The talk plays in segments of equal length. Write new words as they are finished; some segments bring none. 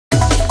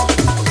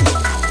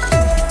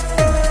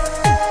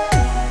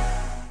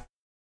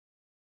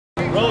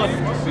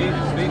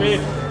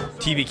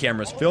TV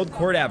cameras filled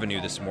Court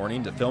Avenue this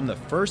morning to film the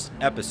first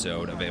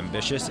episode of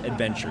Ambitious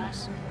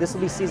Adventures. This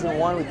will be season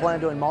 1. We plan on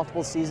doing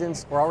multiple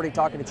seasons. We're already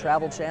talking to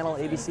Travel Channel,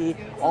 ABC,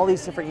 all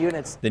these different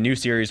units. The new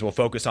series will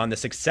focus on the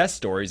success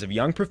stories of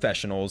young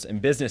professionals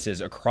and businesses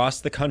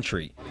across the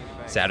country.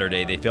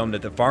 Saturday, they filmed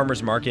at the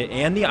Farmers Market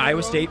and the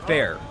Iowa State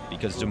Fair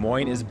because Des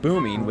Moines is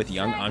booming with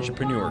young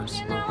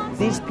entrepreneurs.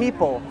 These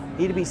people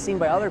need to be seen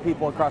by other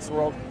people across the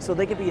world so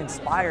they can be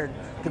inspired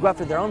to go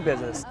after their own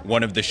business.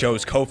 One of the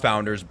show's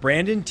co-founders,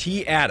 Brandon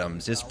T.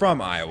 Adams, is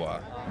from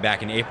Iowa.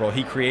 Back in April,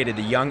 he created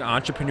the Young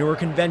Entrepreneur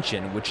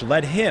Convention, which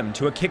led him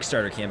to a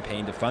Kickstarter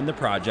campaign to fund the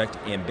project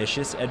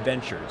Ambitious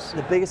Adventures.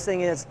 The biggest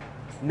thing is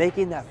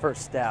making that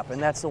first step,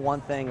 and that's the one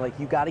thing, like,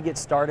 you got to get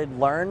started,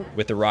 learn.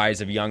 With the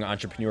rise of Young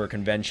Entrepreneur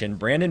Convention,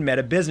 Brandon met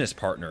a business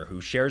partner who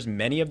shares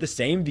many of the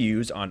same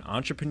views on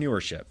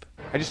entrepreneurship.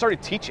 I just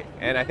started teaching,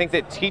 and I think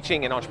that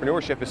teaching in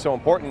entrepreneurship is so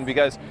important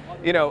because,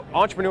 you know,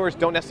 entrepreneurs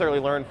don't necessarily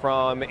learn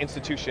from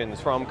institutions,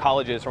 from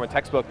colleges, from a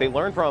textbook. They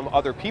learn from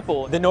other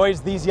people. The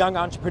noise these young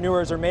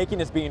entrepreneurs are making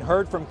is being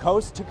heard from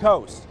coast to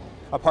coast.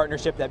 A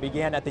partnership that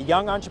began at the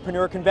Young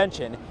Entrepreneur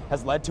Convention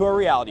has led to a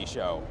reality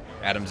show.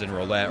 Adams and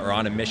Roulette are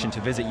on a mission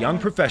to visit young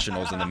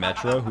professionals in the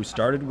Metro who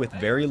started with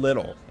very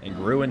little and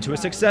grew into a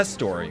success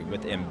story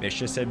with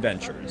ambitious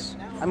adventures.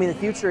 I mean, the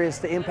future is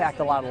to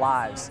impact a lot of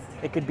lives.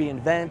 It could be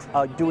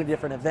doing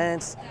different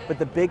events, but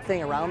the big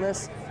thing around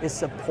this is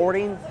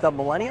supporting the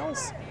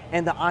millennials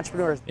and the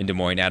entrepreneurs. In Des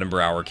Moines, Adam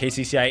Brower,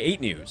 KCCI 8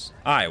 News,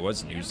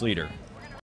 Iowa's news leader.